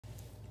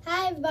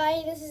Hi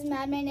everybody, this is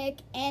Madman Nick,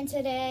 and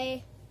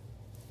today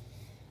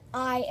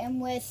I am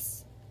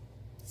with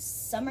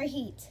Summer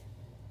Heat.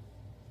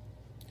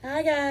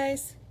 Hi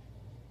guys.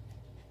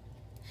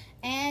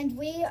 And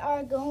we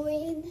are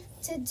going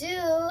to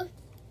do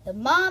the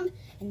mom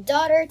and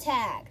daughter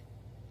tag.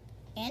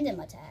 And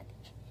Emma tag.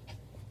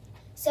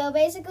 So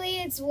basically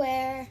it's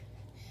where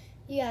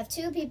you have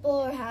two people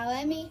or how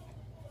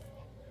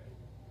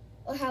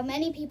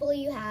many people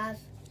you have.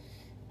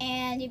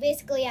 And you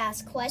basically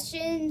ask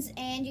questions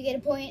and you get a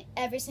point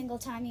every single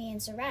time you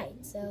answer right.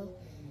 So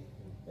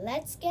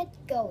let's get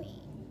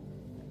going.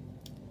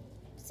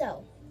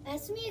 So,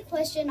 ask me a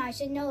question I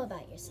should know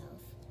about yourself.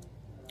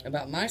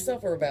 About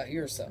myself or about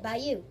yourself?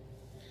 About you.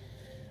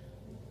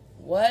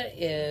 What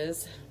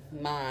is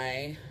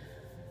my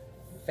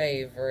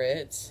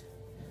favorite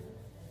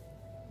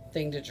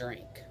thing to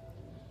drink?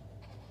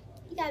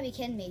 You gotta be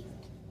kidding me.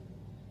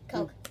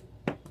 Coke.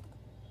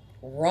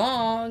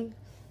 Wrong.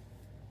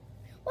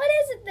 What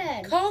is it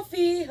then?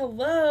 Coffee.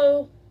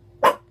 Hello.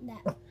 That.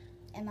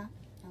 Emma.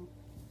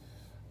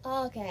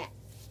 No. Okay.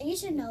 You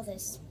should know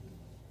this.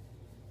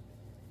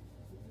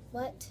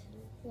 What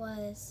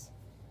was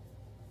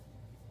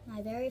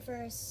my very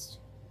first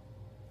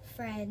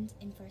friend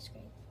in first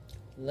grade?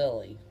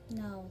 Lily.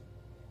 No.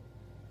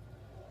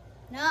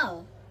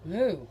 No.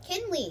 Who?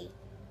 Kinley.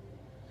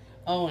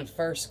 Oh, in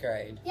first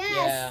grade.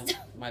 Yes. Yeah,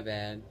 my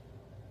bad.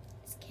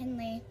 It's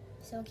Kinley.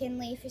 So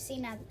Kinley, if you're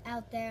seeing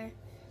out there,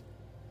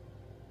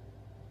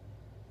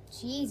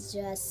 she's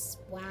just,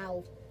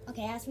 wow.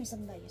 Okay, ask me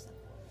something about yourself.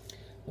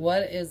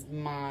 What is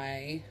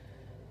my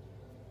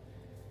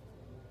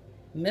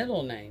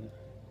middle name?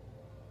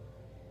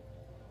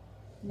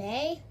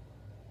 May?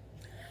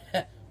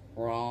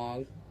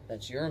 Wrong.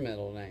 That's your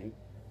middle name.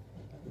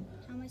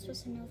 How am I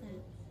supposed to know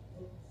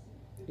that?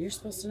 You're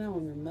supposed to know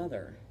I'm your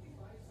mother.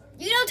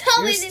 You don't tell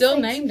me You're these still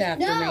things. named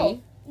after No.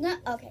 me. No,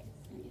 okay.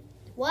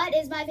 What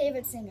is my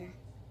favorite singer?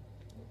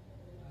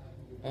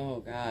 Oh,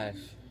 gosh.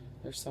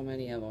 There's so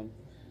many of them.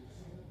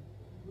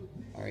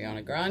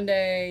 Ariana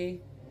Grande,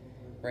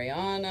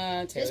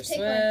 Rihanna, Taylor Just pick Swift.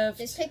 one.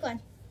 Just pick one.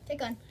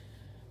 Pick one.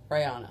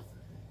 Rihanna.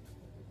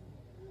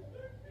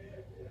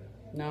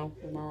 No?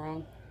 Am I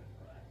wrong?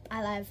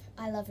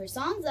 I love her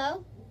songs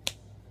though. It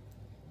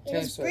Taylor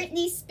was Swift.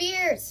 Britney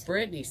Spears.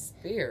 Britney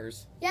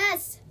Spears.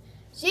 Yes.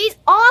 She's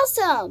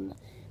awesome.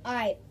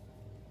 Alright.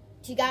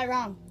 She got it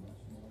wrong.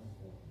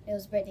 It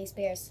was Britney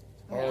Spears.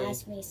 Or Oh.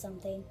 ask me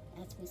something.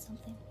 Ask me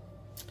something.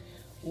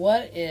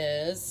 What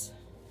is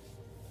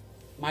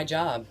my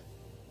job?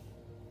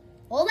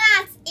 Well,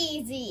 that's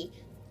easy.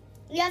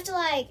 You have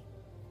to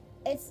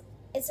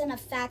it's in a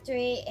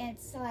factory and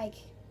it's like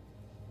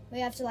we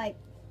have to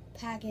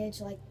package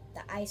the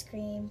ice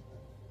cream.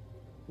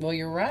 Well,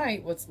 you're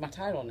right. What's my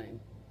title name?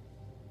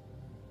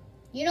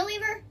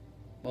 Unilever?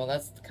 Well,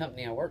 that's the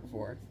company I work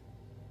for.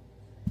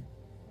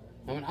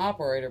 I'm an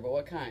operator, but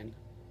what kind?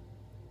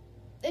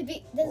 Does it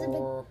be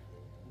Or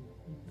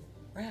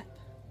rap.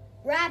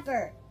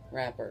 rapper?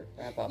 Rapper.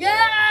 Rap operator.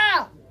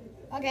 Yeah!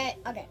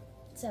 Okay.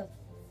 So,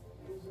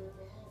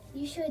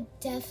 you should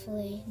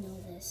definitely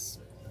know this.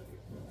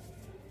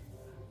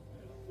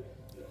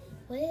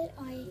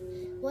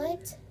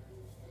 What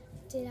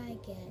did I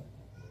get?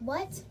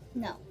 What?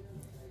 No.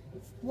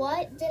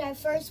 What did I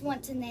first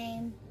want to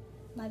name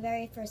my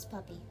very first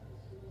puppy?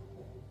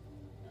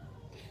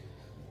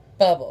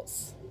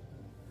 Bubbles.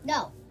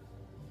 No.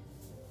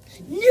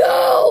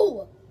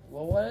 No!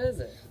 Well, what is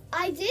it?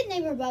 I did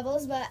name her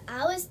Bubbles, but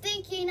I was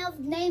thinking of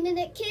naming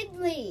it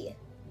Kinley.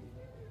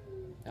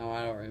 Oh,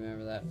 I don't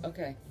remember that.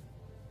 Okay.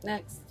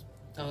 Next.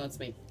 Oh, that's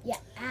me. Yeah.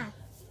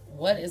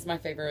 What is my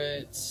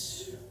favorite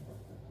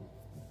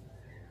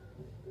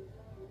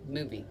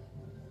movie?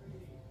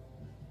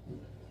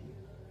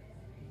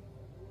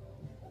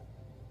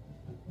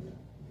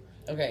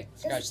 Okay,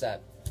 scratch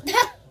that.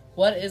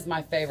 What is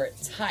my favorite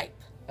type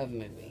of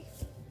movie?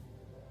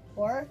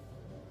 Horror.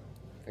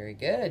 Very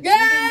good.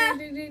 Yeah!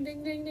 Ding, ding,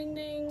 ding, ding, ding, ding, Ding,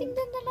 ding. ding, ding,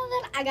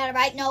 ding. I got it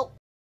right. No.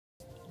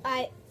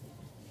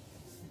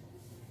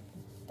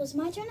 Was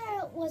my turn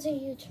or was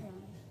it your turn?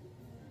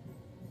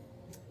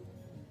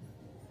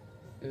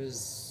 It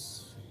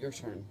was your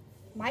turn.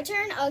 My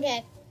turn?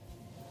 Okay.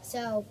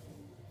 So,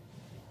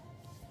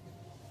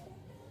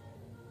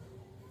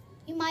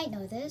 you might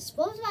know this.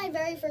 What was my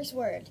very first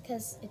word?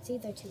 Because it's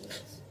either two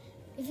words.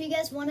 If you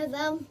guess one of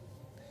them,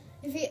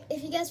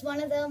 if you guess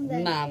one of them,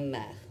 then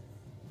Nana.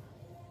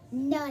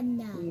 no.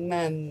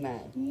 Nana.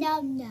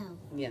 No.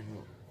 Yeah,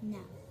 No.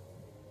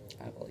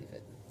 I believe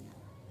it.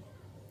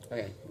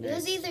 Okay. It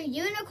was next. either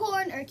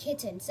unicorn or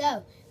kitten.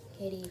 So,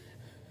 Katie.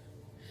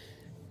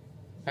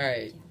 All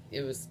right.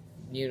 It was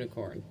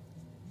unicorn.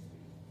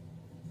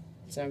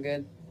 Sound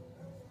good?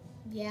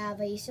 Yeah,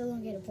 but you still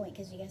don't get a point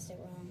because you guessed it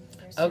wrong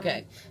first time.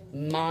 Okay.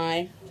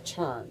 My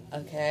turn.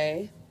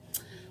 Okay.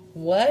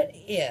 What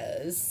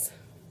is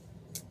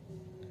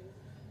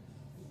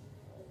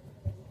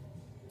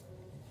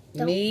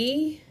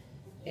me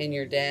and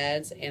your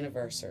dad's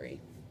anniversary?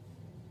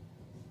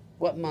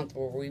 What month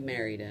were we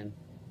married in?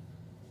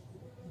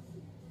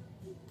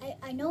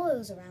 I know it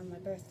was around my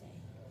birthday.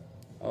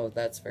 Oh,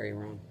 that's very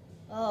wrong.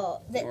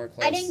 Oh, We're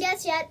close. I didn't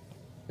guess yet.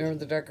 Remember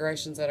the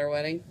decorations at our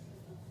wedding?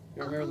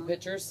 You remember the Uh-huh.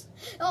 pictures?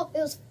 Oh, it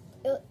was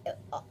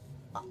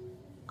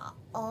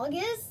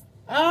August?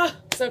 Ah,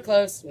 so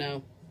close.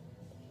 No.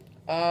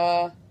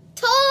 October!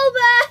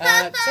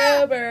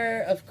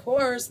 October, of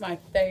course, my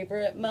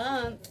favorite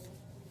month.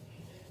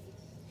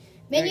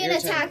 Minion, Your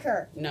turn. attack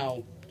her.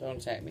 No, don't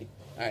attack me.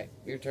 All right,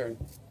 your turn.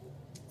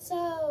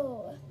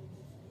 So,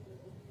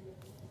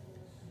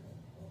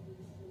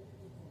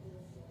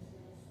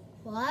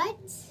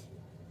 what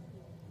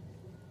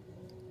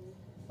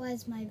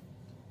was my...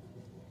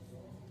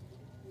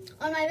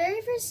 On my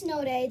very first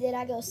snow day, did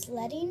I go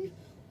sledding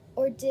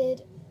or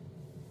did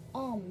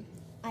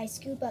I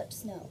scoop up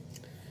snow?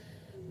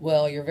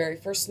 Well, your very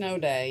first snow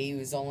day, he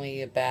was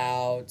only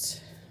about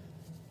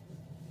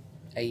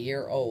a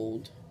year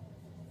old.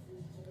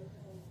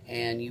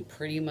 And you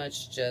pretty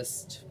much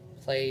just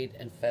played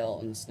and fell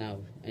in the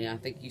snow. And I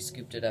think you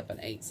scooped it up and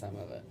ate some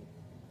of it.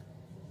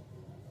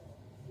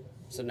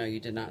 So no, you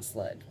did not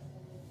sled.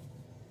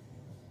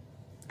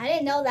 I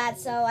didn't know that,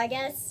 so I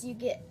guess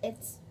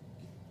it's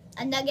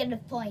a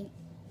negative point.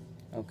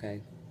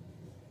 Okay.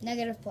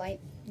 Negative point.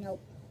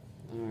 Nope.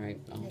 All right.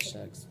 Oh, Negative.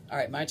 shucks. All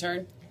right, my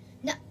turn?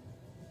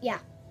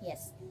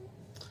 Yes.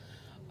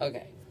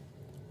 Okay.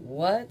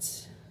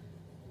 What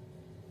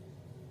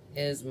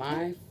is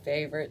my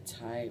favorite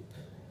type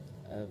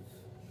of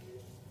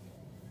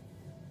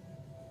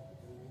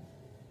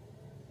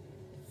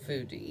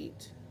food to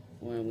eat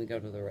when we go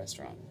to the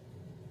restaurant?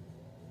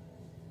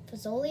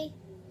 Pozzoli?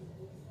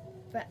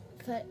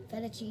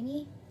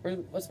 Fettuccine? Or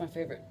what's my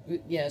favorite?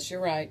 Yes, you're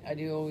right. I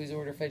do always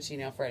order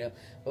fettuccine alfredo.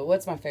 But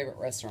what's my favorite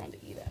restaurant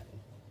to eat at?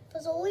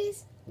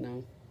 Pozzoli's?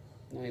 No,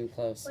 not even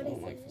close. What I don't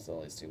is like it?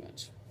 Fazoli's too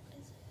much. What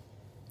is it?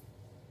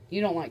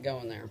 You don't like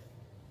going there.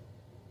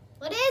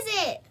 What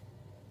is it?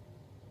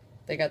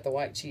 They got the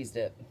white cheese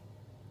dip.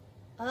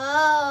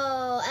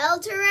 Oh, El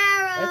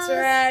Torero. That's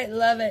right.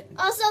 Love it.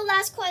 Also,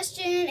 last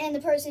question, and the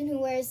person who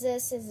wears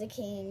this is the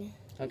king.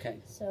 Okay.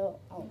 So,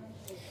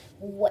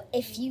 what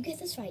if you get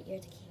this right? You're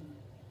the king.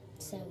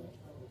 So,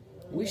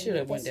 We should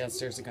have went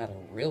downstairs and got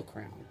a real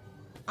crown.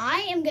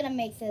 I am gonna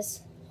make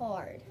this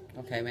hard.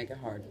 Okay, make it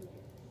hard.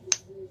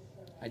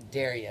 I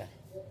dare you.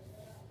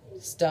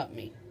 Stump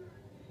me.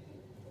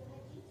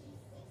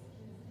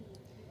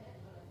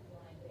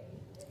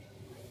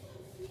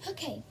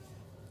 Okay.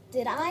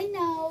 Did I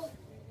know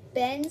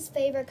Ben's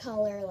favorite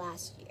color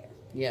last year?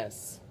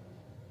 Yes.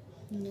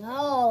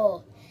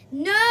 No.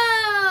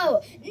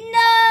 No!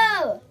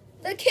 No!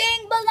 The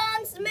king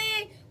belongs to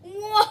me!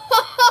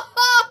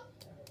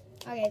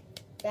 Okay,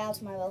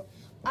 that's my will.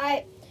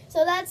 Alright,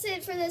 so that's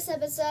it for this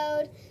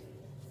episode.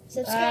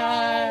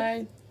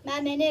 Subscribe. Bye.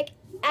 Matt and Nick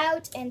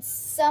out, and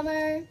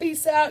Summer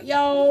Peace out,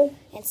 y'all.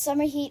 and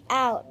Summer Heat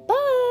out. Bye!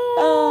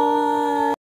 Bye.